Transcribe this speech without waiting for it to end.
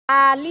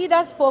Our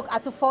leader spoke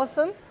at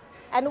Forson,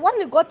 and when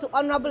we got to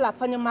Honorable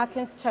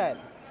Afenyo-Markin's turn,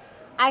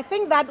 I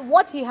think that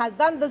what he has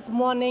done this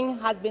morning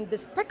has been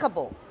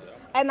despicable,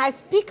 and I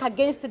speak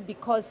against it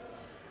because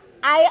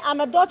I am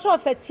a daughter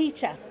of a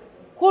teacher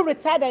who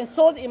retired and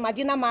sold in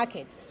Medina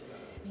Market.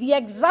 The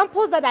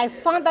examples that I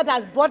found that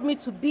has brought me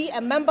to be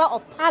a member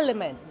of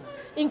parliament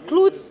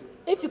includes,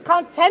 if you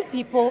count 10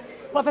 people,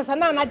 Professor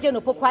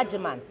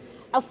Annoh-Dompreh,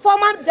 a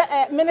former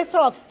Minister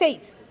of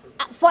State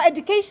for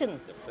Education,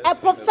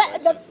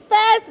 the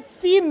first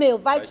female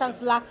Vice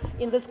Chancellor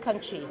in this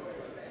country,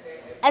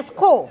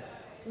 ESCO,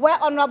 where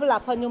Honorable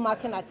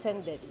Afenyo-Markin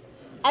attended.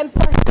 And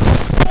for him to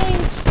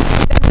change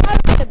the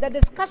narrative, the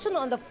discussion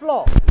on the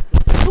floor,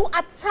 to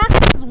attack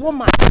this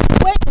woman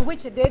the way in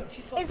which he did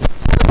is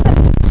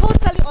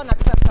totally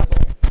unacceptable.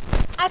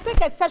 I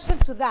take exception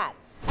to that.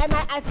 And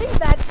I think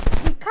that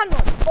we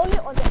cannot, only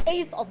on the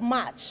 8th of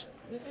March,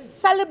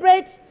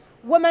 celebrate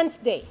Women's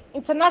Day,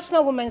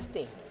 International Women's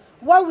Day,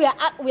 where we are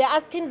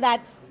asking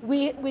that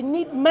we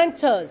need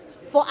mentors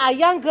for our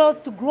young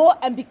girls to grow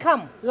and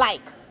become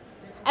like.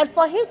 And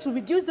for him to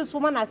reduce this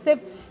woman as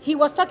if he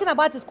was talking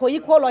about his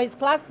co-equal or his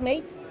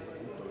classmate,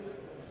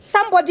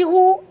 somebody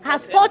who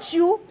has taught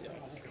you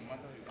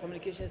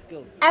communication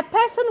skills. A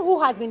person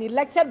who has been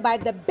elected by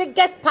the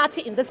biggest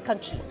party in this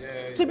country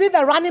to be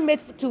the running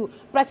mate to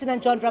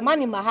President John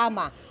Dramani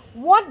Mahama.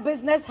 What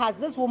business has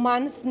this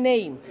woman's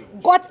name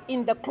got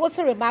in the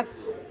closing remarks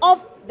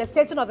of the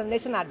State of the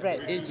Nation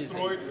address?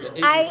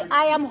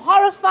 I am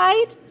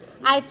horrified.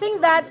 I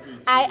think that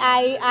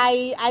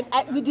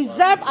we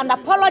deserve an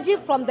apology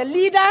from the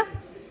leader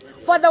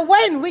for the way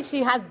in which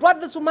he has brought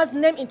this woman's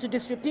name into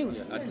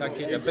disrepute.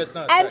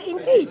 And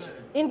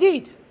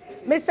indeed,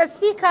 Mr.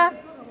 Speaker,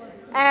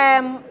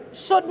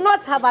 should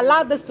not have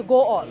allowed this to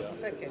go on.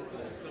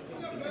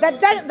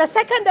 The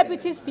second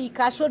deputy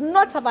speaker should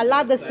not have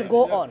allowed this to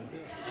go on.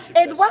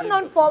 It went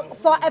on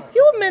for a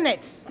few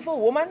minutes. For a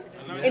woman,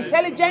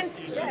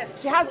 intelligent,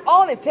 she has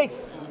all it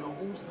takes.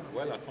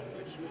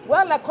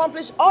 Well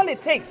accomplished, all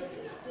it takes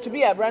to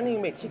be a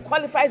running mate. She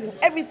qualifies in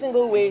every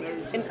single way.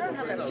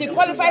 She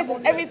qualifies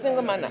in every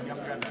single manner.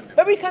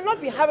 But we cannot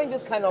be having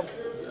this kind of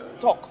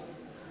talk.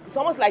 It's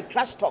almost like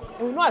trash talk. And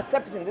we will not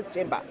accept it in this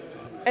chamber.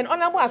 And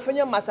Honorable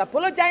Afenyo must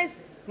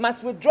apologize,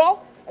 must withdraw,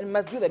 and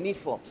must do the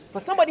needful.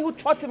 For somebody who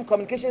taught him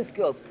communication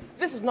skills,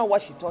 this is not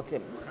what she taught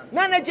him.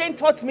 Nana Jane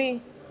taught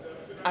me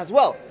as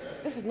well.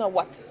 This is not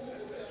what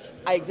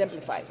I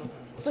exemplify.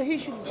 So he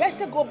should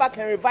better go back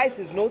and revise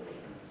his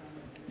notes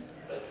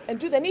and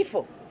do the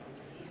needful.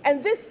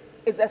 And this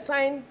is a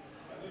sign,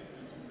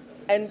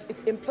 and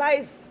it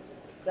implies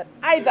that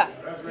either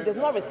he does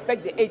not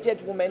respect the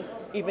aged woman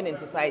even in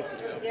society.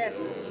 Yes.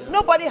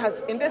 Nobody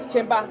has in this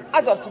chamber,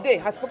 as of today,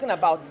 has spoken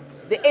about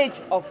the age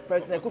of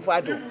President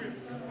Akufo-Addo,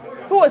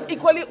 who was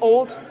equally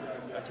old,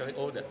 actually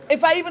older. In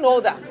fact, even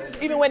older,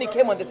 even when he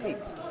came on the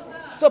seat.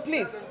 So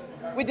please,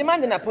 we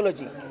demand an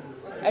apology,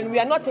 and we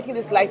are not taking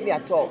this lightly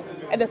at all.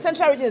 And the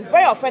Central Region is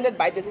very offended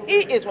by this.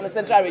 He is from the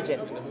Central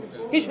Region.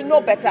 He should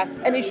know better,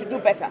 and he should do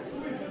better.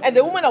 And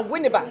the woman of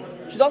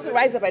Winneba should also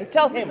rise up and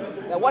tell him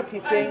that what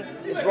he's saying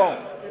is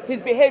wrong.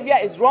 His behavior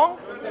is wrong.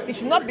 He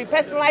should not be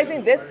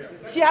personalizing this.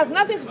 She has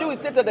nothing to do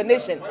with the state of the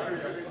nation.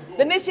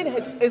 The nation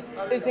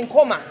is in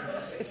coma.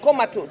 It's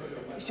comatose.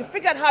 You should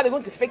figure out how they're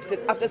going to fix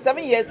it. After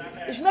 7 years,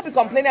 you should not be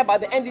complaining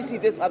about the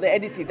NDC this or the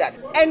NDC that.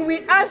 And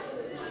we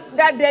ask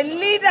that the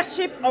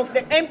leadership of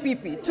the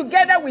MPP,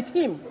 together with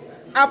him,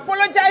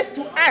 apologize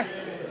to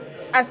us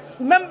as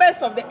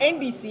members of the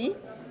NDC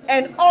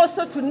and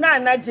also to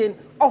Nana Jane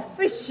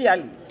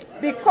officially,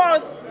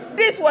 because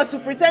this was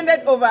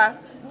superintended over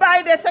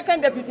by the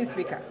second deputy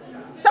speaker.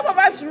 Some of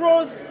us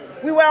rose,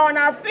 we were on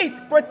our feet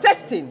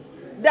protesting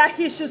that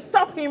he should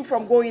stop him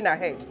from going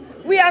ahead.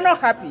 We are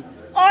not happy.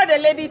 All the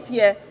ladies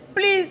here,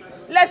 please,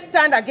 let's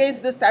stand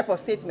against this type of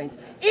statement.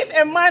 If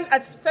a man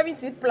at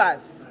 70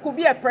 plus could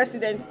be a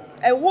president,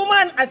 a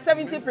woman at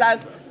 70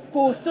 plus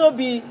could still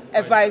be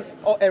a vice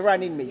or a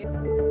running mate.